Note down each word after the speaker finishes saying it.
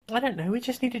I don't know, we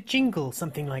just need a jingle,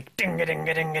 something like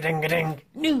ding-a-ding-a-ding-a-ding-a-ding,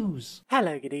 news.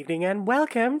 Hello, good evening, and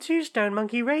welcome to Stone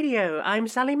Monkey Radio. I'm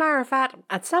Sally Marifat.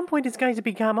 At some point it's going to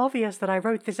become obvious that I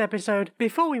wrote this episode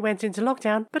before we went into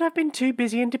lockdown, but I've been too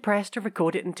busy and depressed to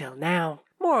record it until now.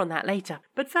 More on that later.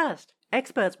 But first,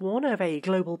 experts warn of a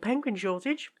global penguin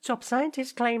shortage. Top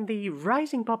scientists claim the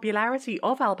rising popularity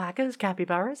of alpacas,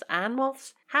 capybaras, and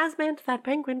moths has meant that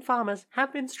penguin farmers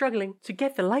have been struggling to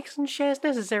get the likes and shares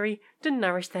necessary to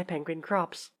nourish their penguin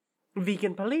crops.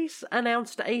 Vegan police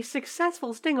announced a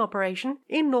successful sting operation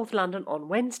in North London on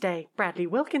Wednesday. Bradley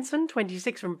Wilkinson,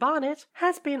 26 from Barnet,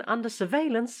 has been under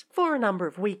surveillance for a number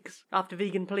of weeks after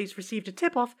vegan police received a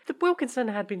tip-off that Wilkinson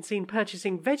had been seen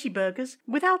purchasing veggie burgers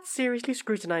without seriously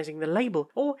scrutinising the label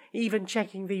or even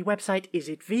checking the website Is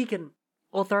It Vegan.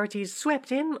 Authorities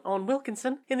swept in on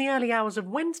Wilkinson in the early hours of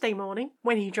Wednesday morning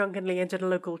when he drunkenly entered a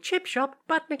local chip shop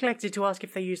but neglected to ask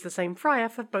if they used the same fryer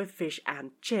for both fish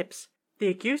and chips. The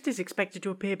accused is expected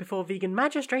to appear before vegan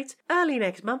magistrates early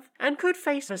next month and could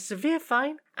face a severe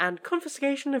fine and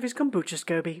confiscation of his kombucha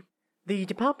SCOBY. The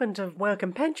Department of Work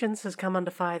and Pensions has come under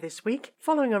fire this week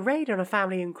following a raid on a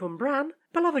family in Cwmbran.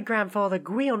 Beloved grandfather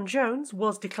Gwion Jones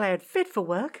was declared fit for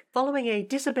work following a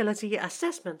disability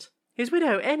assessment. His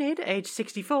widow Enid, aged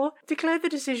 64, declared the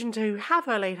decision to have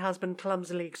her late husband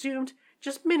clumsily exhumed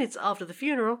just minutes after the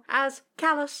funeral as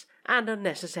callous and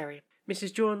unnecessary.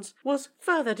 Mrs. Jones was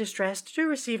further distressed to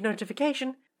receive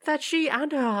notification that she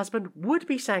and her husband would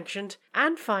be sanctioned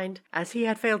and fined as he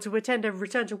had failed to attend a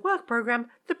return-to-work programme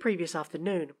the previous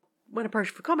afternoon. When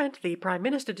approached for comment, the Prime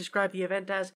Minister described the event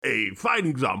as a fine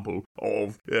example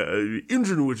of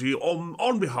ingenuity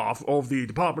on behalf of the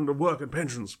Department of Work and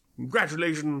Pensions.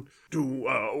 Congratulations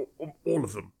to all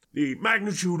of them. The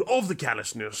magnitude of the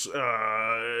callousness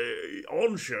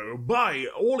on show by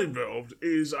all involved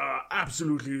is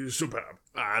absolutely superb,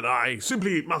 and I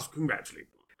simply must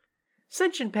congratulate them.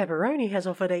 Sentient Pepperoni has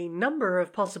offered a number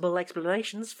of possible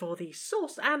explanations for the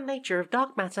source and nature of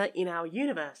dark matter in our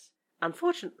universe.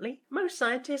 Unfortunately, most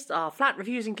scientists are flat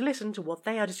refusing to listen to what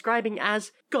they are describing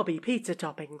as gobby pizza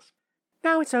toppings.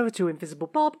 Now it's over to Invisible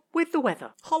Bob with the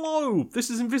weather. Hello,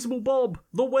 this is Invisible Bob.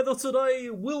 The weather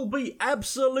today will be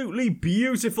absolutely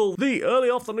beautiful. The early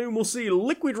afternoon will see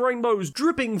liquid rainbows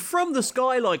dripping from the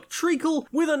sky like treacle,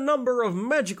 with a number of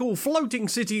magical floating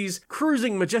cities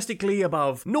cruising majestically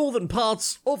above northern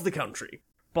parts of the country.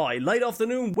 By late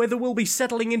afternoon, weather will be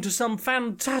settling into some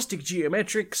fantastic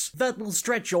geometrics that will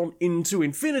stretch on into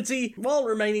infinity while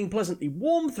remaining pleasantly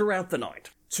warm throughout the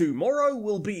night. Tomorrow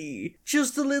will be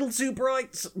just a little too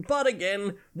bright, but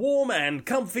again, warm and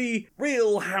comfy,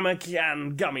 real hammock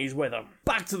and gummies weather.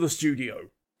 Back to the studio.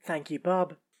 Thank you,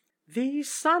 Bob. The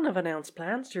Sun have announced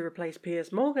plans to replace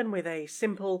Piers Morgan with a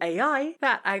simple AI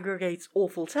that aggregates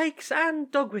awful takes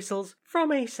and dog whistles from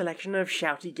a selection of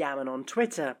shouty gammon on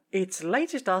Twitter. Its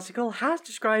latest article has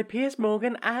described Piers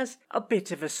Morgan as a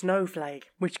bit of a snowflake,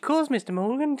 which caused Mr.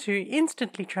 Morgan to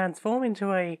instantly transform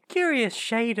into a curious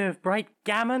shade of bright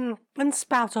gammon and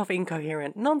spout off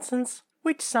incoherent nonsense,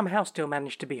 which somehow still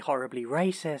managed to be horribly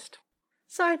racist.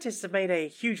 Scientists have made a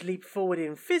huge leap forward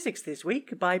in physics this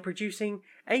week by producing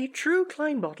a true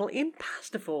Klein bottle in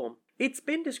pasta form. It's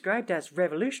been described as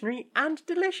revolutionary and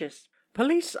delicious.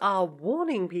 Police are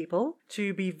warning people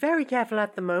to be very careful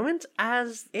at the moment,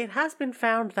 as it has been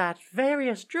found that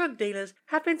various drug dealers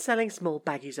have been selling small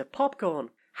baggies of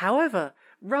popcorn. However,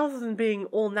 rather than being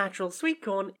all natural sweet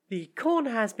corn, the corn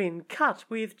has been cut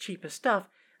with cheaper stuff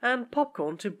and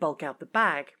popcorn to bulk out the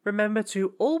bag. Remember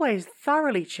to always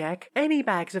thoroughly check any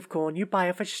bags of corn you buy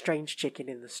off a strange chicken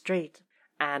in the street.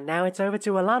 And now it's over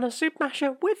to Alana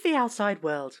Soupmasher with the outside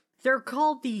world. They're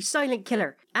called the Silent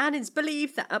Killer, and it's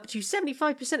believed that up to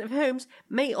 75% of homes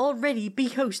may already be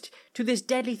host to this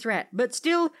deadly threat, but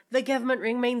still, the government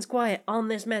remains quiet on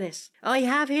this menace. I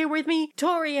have here with me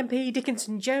Tory MP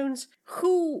Dickinson Jones,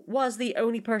 who was the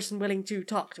only person willing to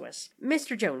talk to us.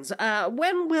 Mr. Jones,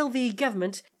 when will the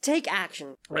government take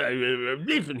action?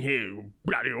 Listen here, you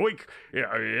bloody oik.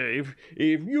 If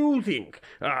you think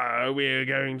we're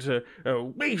going to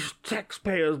waste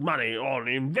taxpayers' money on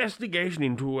investigation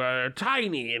into a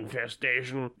tiny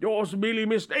infestation, you're severely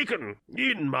mistaken.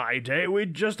 In my day,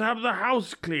 we'd just have the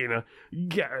house cleaner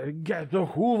get the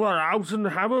Hoover out and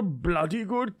have a bloody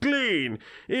good clean.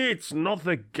 It's not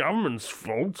the government's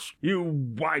fault. You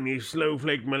whiny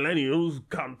snowflake millennials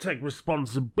can't take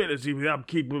responsibility for the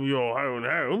upkeep of your own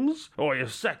homes, or your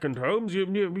second homes.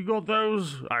 You got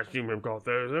those? I assume we've got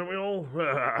those, haven't we all?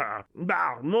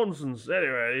 Bah, nonsense.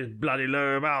 Anyway, these bloody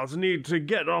lowabouts need to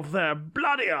get off their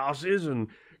bloody asses and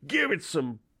give it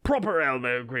some proper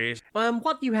elbow grease.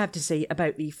 What do you have to say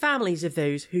about the families of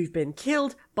those who've been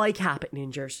killed by carpet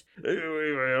ninjas?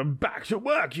 Back to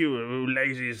work, you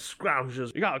lazy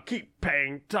scroungers. You gotta keep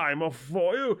paying time off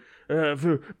for you,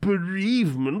 for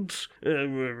bereavement.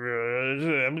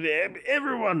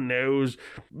 Everyone knows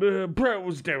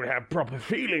pros don't have proper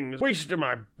feelings. Wasting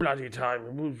my bloody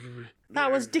time.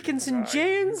 That was Dickinson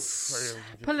Jones,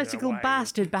 political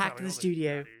bastard, back to the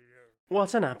studio.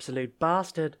 What an absolute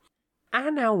bastard.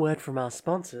 And now a word from our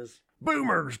sponsors.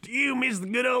 Boomers, do you miss the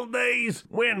good old days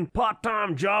when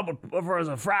part-time job for as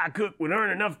a fry cook would earn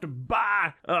enough to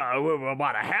buy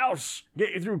a house,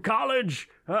 get you through college,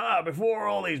 before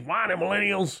all these whiny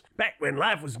millennials? Back when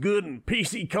life was good and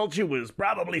PC culture was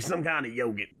probably some kind of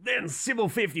yogurt. Then Civil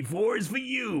 54 is for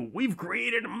you. We've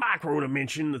created a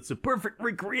micro-dimension that's a perfect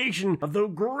recreation of the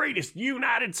greatest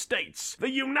United States. The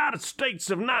United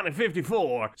States of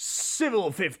 1954.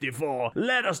 Civil 54.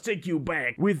 Let us take you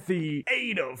back with the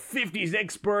aid of 50s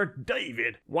expert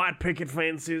David. White picket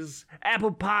fences,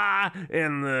 apple pie,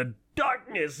 and the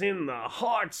darkness in the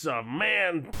hearts of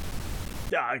man.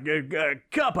 A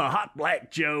cup of hot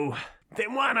black Joe.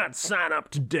 Then why not sign up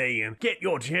today and get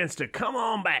your chance to come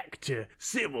on back to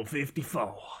Civil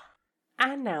 54?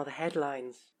 And now the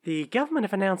headlines. The government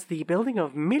have announced the building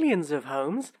of millions of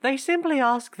homes. They simply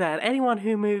ask that anyone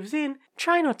who moves in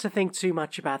try not to think too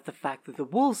much about the fact that the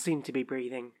walls seem to be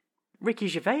breathing. Ricky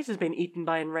Gervais has been eaten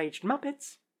by enraged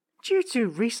Muppets. Due to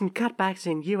recent cutbacks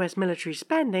in US military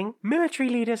spending, military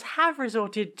leaders have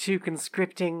resorted to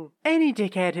conscripting any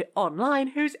dickhead online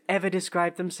who's ever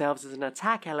described themselves as an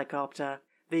attack helicopter.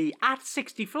 The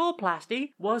At-60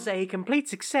 floorplasty was a complete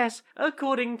success,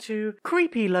 according to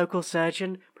creepy local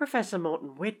surgeon Professor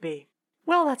Morton Whitby.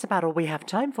 Well, that's about all we have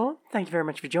time for. Thank you very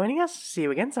much for joining us. See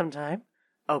you again sometime.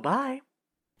 Oh, bye.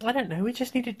 I don't know, we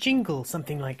just need a jingle,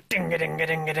 something like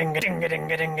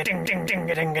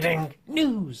ding-a-ding-a-ding-a-ding-a-ding-a-ding-a-ding-a-ding-a-ding.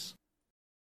 News!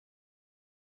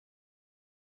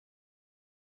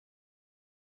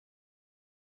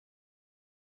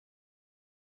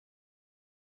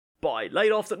 By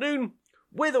late afternoon,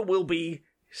 weather will be...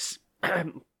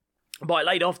 By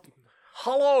late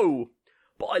afternoon,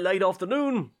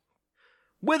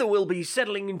 weather will be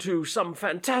settling into some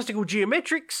fantastical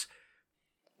geometrics.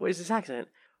 What is this accent?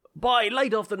 By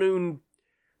late afternoon,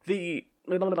 the...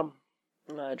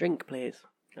 Drink, please.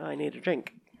 I need a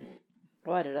drink.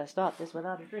 Why did I start this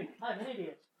without a drink? I'm an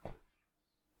idiot.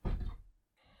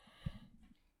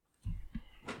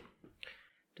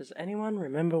 Does anyone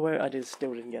remember where I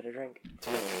still didn't get a drink?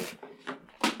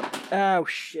 Oh,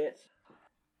 shit.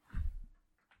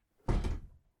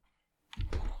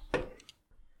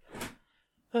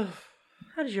 How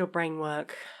does your brain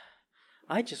work?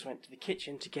 I just went to the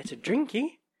kitchen to get a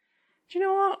drinky. Do you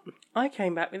know what? I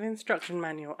came back with an instruction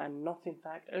manual and not, in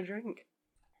fact, a drink.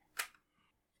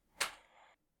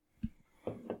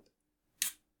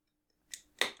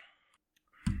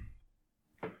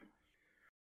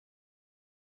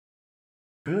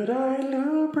 Could I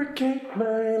lubricate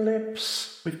my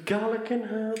lips with garlic and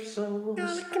herb sauce?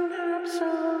 Garlic and herb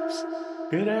sauce.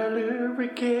 Could I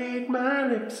lubricate my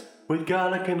lips with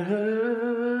garlic and herbs?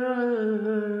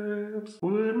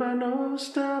 Would my nose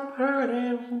stop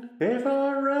hurting if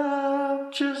I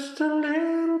rubbed just a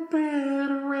little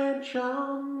bit of ranch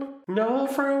on? No,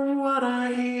 from what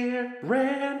I hear,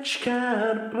 ranch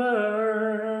kinda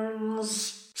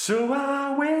burns. So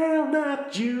I will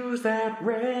not use that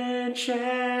ranch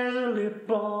as a lip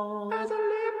balm.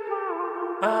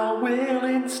 I will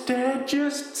instead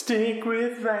just stick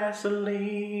with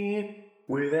Vaseline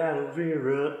with aloe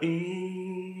vera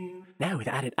in. Now with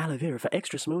added aloe vera for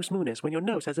extra smooth smoothness when your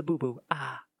nose has a boo-boo.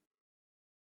 Ah.